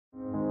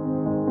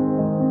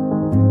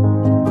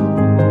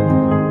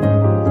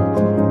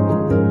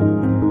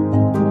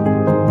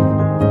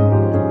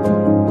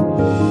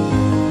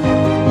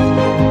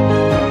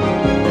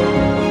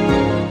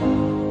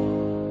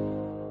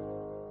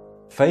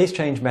Phase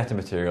change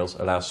metamaterials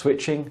allow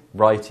switching,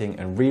 writing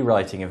and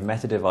rewriting of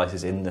meta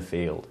devices in the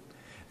field.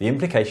 The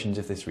implications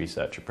of this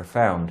research are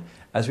profound.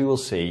 As we will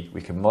see,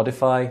 we can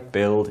modify,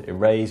 build,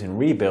 erase and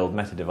rebuild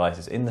meta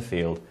devices in the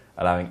field,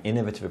 allowing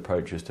innovative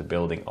approaches to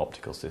building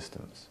optical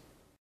systems.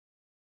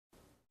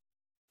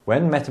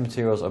 When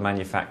metamaterials are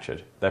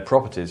manufactured, their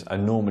properties are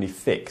normally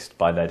fixed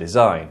by their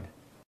design.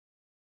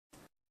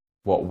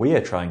 What we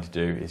are trying to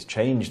do is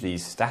change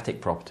these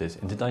static properties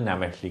into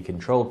dynamically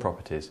controlled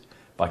properties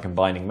by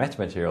combining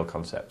metamaterial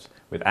concepts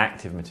with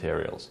active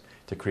materials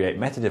to create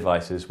meta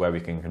devices where we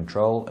can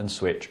control and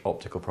switch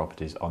optical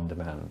properties on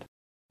demand.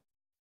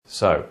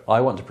 So, I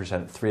want to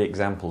present 3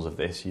 examples of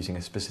this using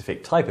a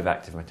specific type of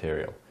active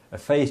material, a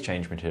phase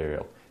change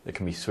material that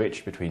can be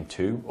switched between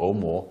 2 or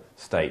more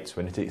states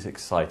when it is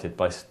excited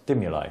by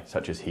stimuli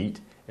such as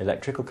heat,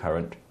 electrical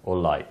current or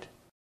light.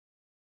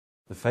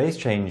 The phase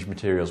change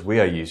materials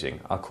we are using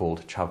are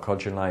called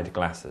chalcogenide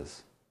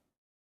glasses.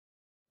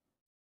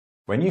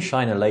 When you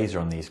shine a laser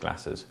on these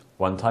glasses,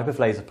 one type of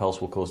laser pulse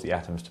will cause the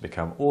atoms to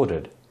become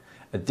ordered.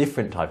 A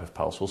different type of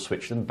pulse will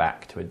switch them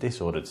back to a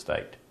disordered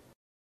state.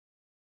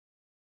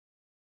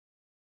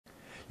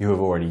 You have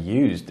already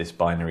used this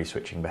binary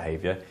switching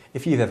behaviour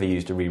if you've ever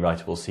used a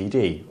rewritable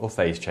CD or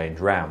phase change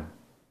RAM.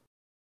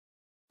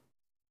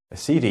 A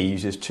CD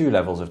uses 2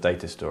 levels of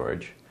data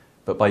storage,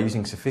 but by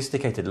using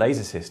sophisticated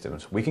laser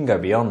systems we can go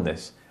beyond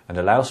this and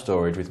allow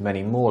storage with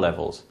many more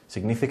levels,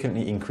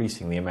 significantly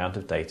increasing the amount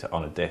of data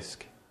on a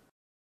disk.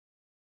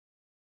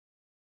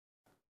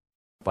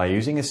 By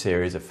using a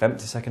series of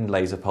femtosecond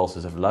laser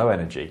pulses of low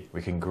energy,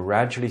 we can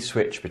gradually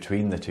switch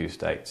between the 2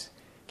 states,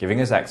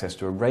 giving us access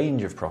to a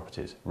range of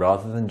properties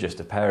rather than just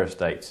a pair of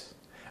states.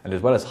 And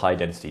as well as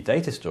high-density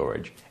data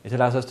storage, it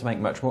allows us to make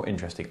much more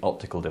interesting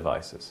optical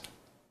devices.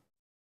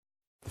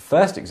 The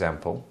first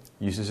example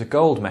uses a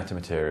gold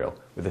metamaterial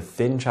with a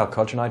thin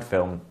chalcogenide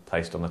film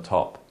placed on the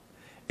top.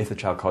 If the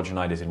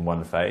chalcogenide is in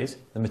one phase,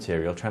 the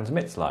material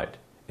transmits light.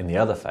 In the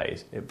other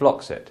phase, it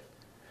blocks it.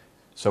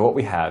 So what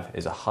we have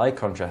is a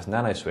high-contrast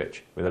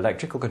nanoswitch with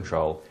electrical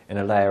control in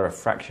a layer a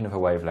fraction of a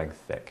wavelength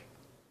thick.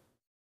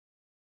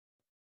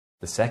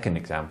 The second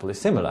example is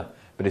similar,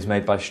 but is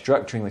made by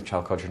structuring the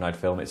chalcogenide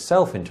film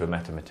itself into a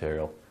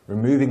metamaterial,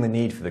 removing the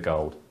need for the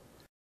gold.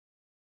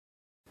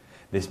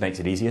 This makes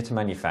it easier to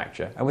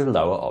manufacture and with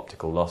lower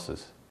optical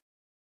losses.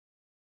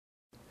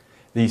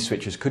 These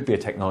switches could be a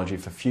technology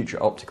for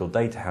future optical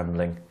data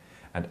handling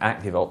and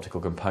active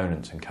optical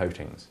components and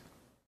coatings.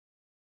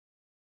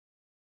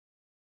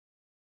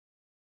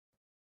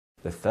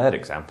 The third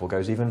example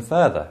goes even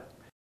further.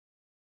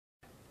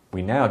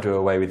 We now do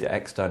away with the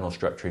external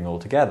structuring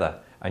altogether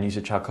and use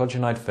a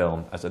chalcogenide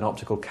film as an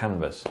optical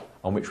canvas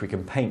on which we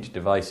can paint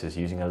devices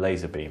using a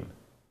laser beam.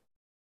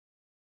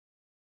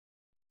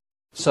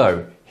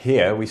 So,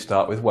 here we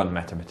start with one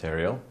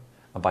metamaterial,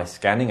 and by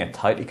scanning a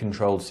tightly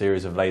controlled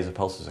series of laser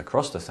pulses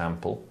across the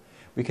sample,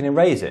 we can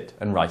erase it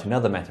and write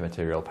another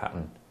metamaterial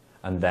pattern,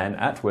 and then,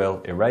 at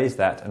will, erase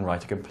that and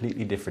write a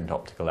completely different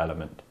optical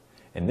element,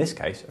 in this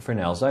case a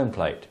Fresnel zone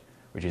plate,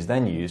 which is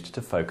then used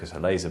to focus a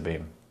laser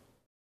beam.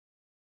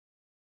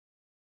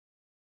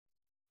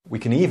 We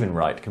can even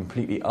write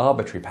completely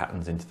arbitrary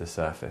patterns into the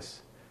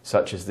surface,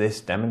 such as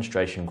this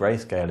demonstration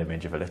grayscale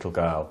image of a little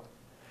girl,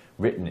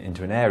 written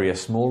into an area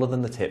smaller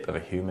than the tip of a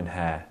human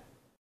hair.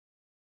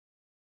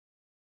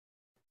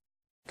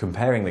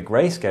 Comparing the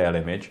grayscale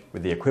image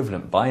with the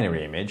equivalent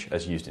binary image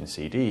as used in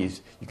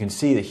CDs, you can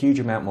see the huge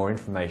amount more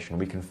information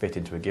we can fit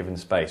into a given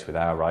space with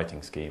our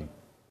writing scheme.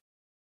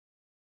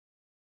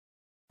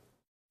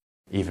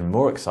 Even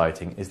more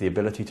exciting is the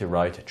ability to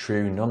write a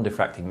true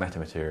non-diffracting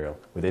metamaterial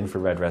with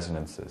infrared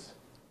resonances.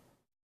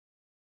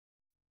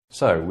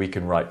 So we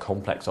can write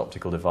complex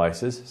optical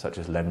devices such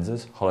as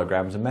lenses,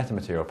 holograms and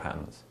metamaterial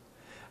patterns,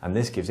 and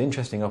this gives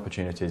interesting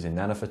opportunities in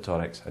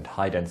nanophotonics and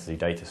high-density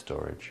data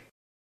storage.